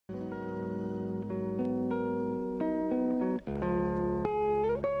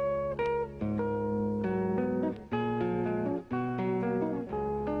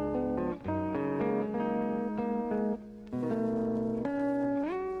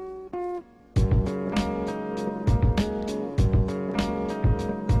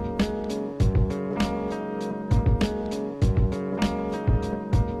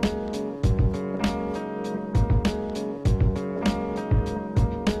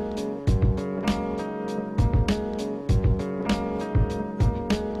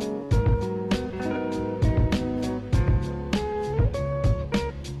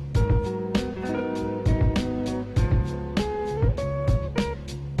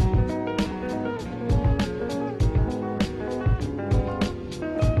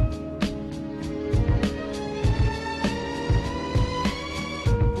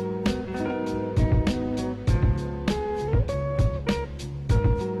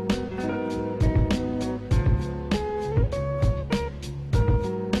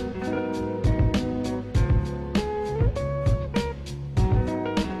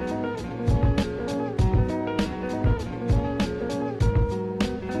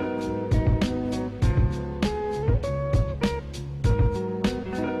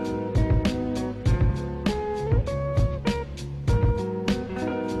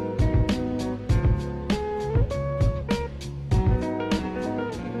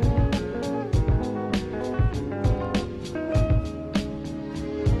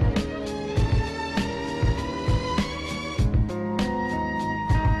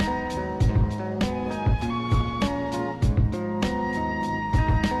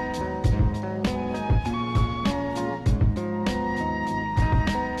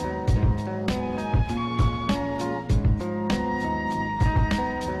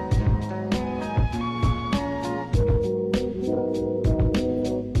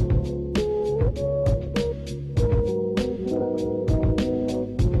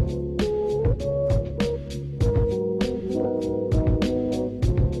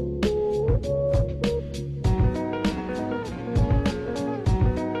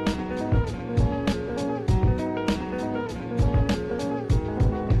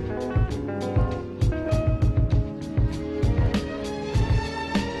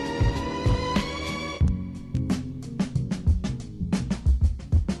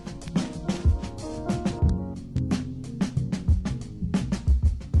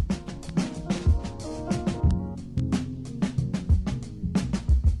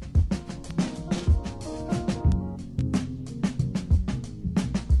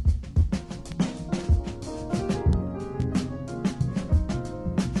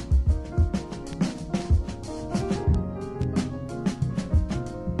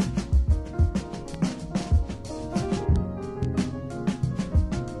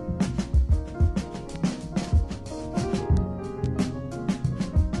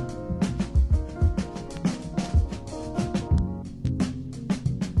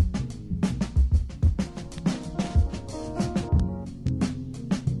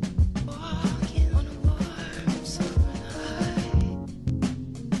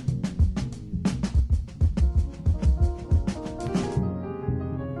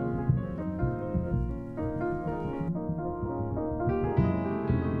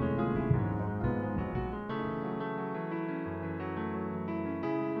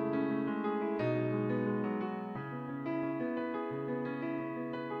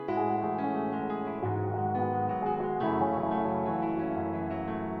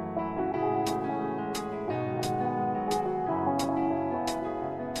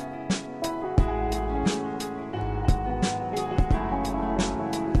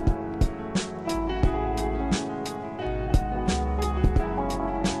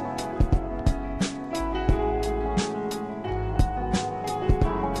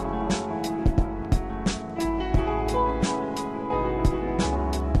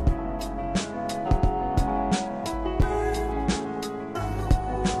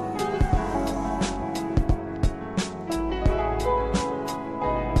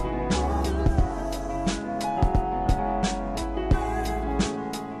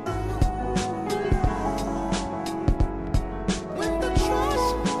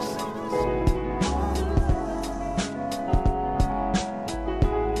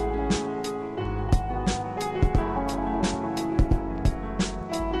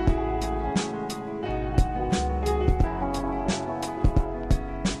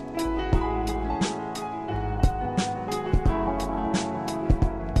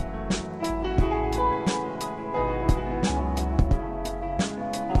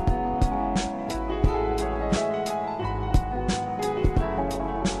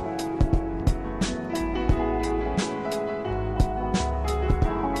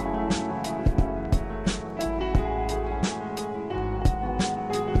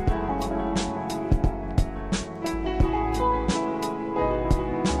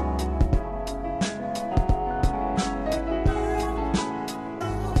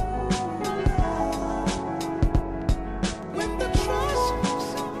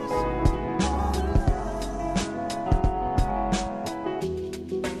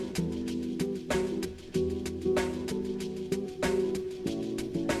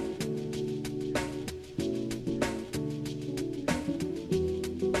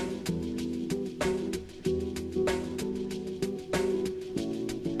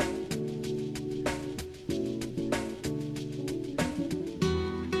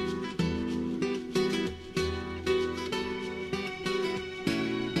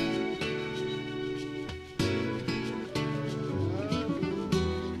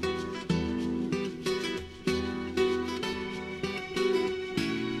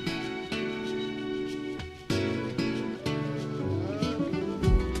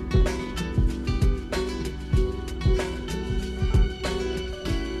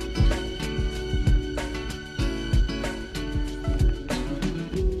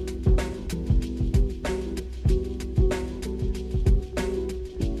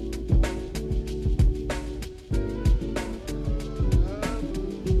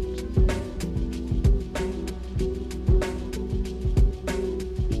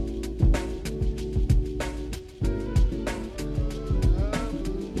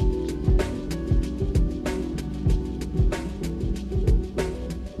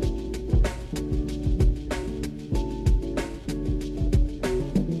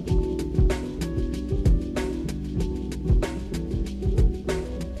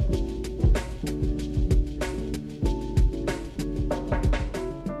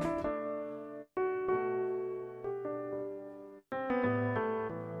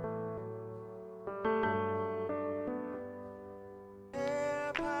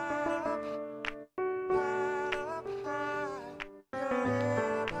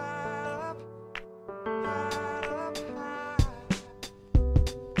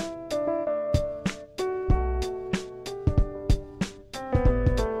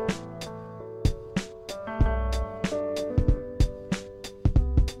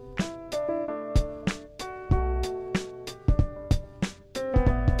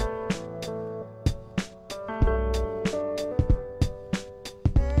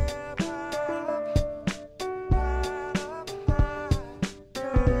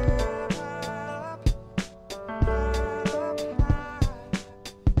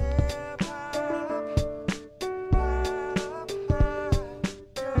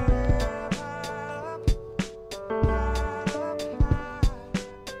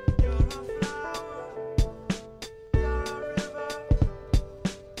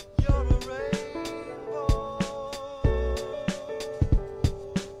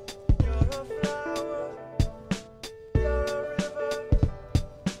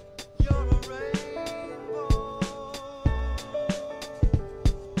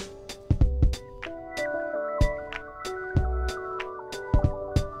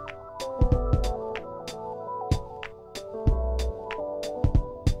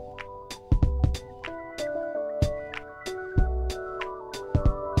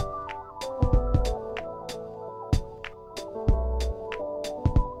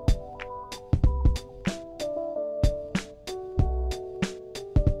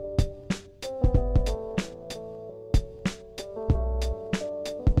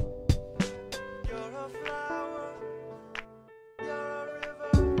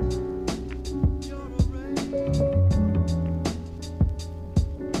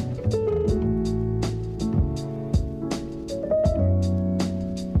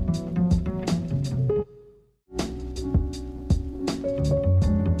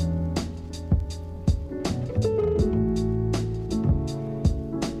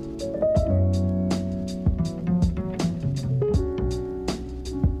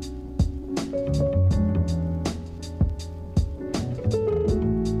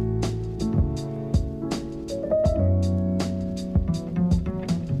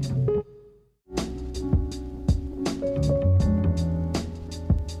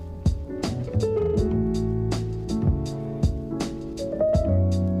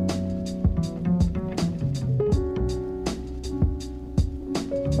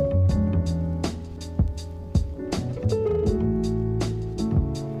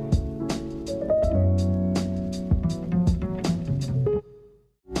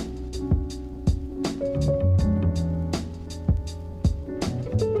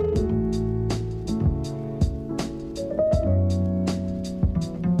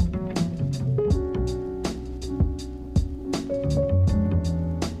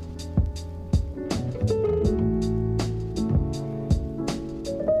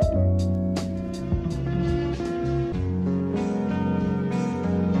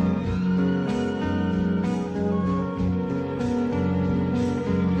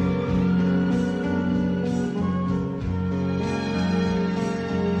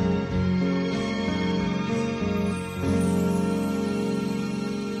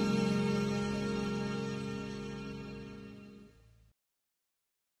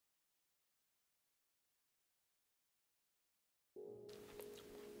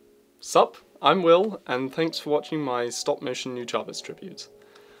Sup, I'm Will, and thanks for watching my stop-motion Nujabes tribute.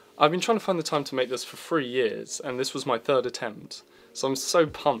 I've been trying to find the time to make this for 3 years, and this was my 3rd attempt, so I'm so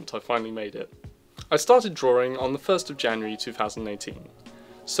pumped I finally made it. I started drawing on the 1st of January 2018,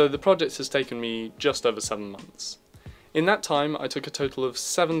 so the project has taken me just over 7 months. In that time I took a total of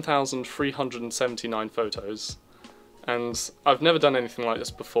 7,379 photos, and I've never done anything like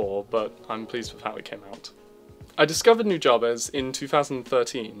this before, but I'm pleased with how it came out. I discovered Nujabes in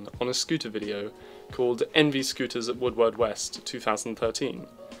 2013 on a scooter video called Envy Scooters at Woodward West 2013.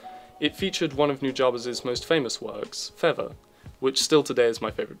 It featured one of Nujabes' most famous works, Feather, which still today is my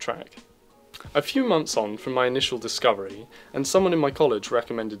favourite track. A few months on from my initial discovery, and someone in my college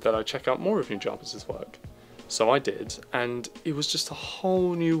recommended that I check out more of Nujabes' work. So I did, and it was just a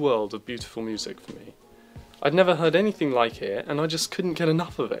whole new world of beautiful music for me. I'd never heard anything like it, and I just couldn't get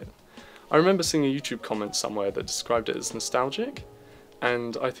enough of it. I remember seeing a YouTube comment somewhere that described it as nostalgic,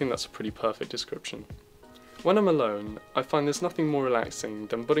 and I think that's a pretty perfect description. When I'm alone, I find there's nothing more relaxing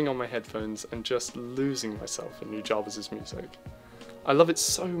than putting on my headphones and just losing myself in Nujabes' music. I love it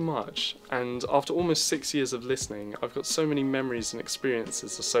so much, and after almost 6 years of listening, I've got so many memories and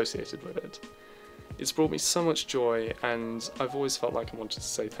experiences associated with it. It's brought me so much joy, and I've always felt like I wanted to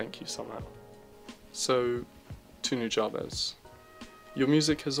say thank you somehow. So, to Nujabes. Your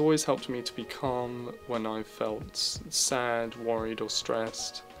music has always helped me to be calm when I've felt sad, worried or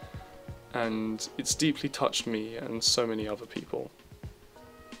stressed, and it's deeply touched me and so many other people.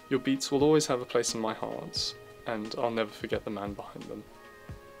 Your beats will always have a place in my heart, and I'll never forget the man behind them.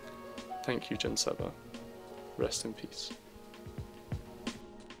 Thank you, Jun Seba. Rest in peace.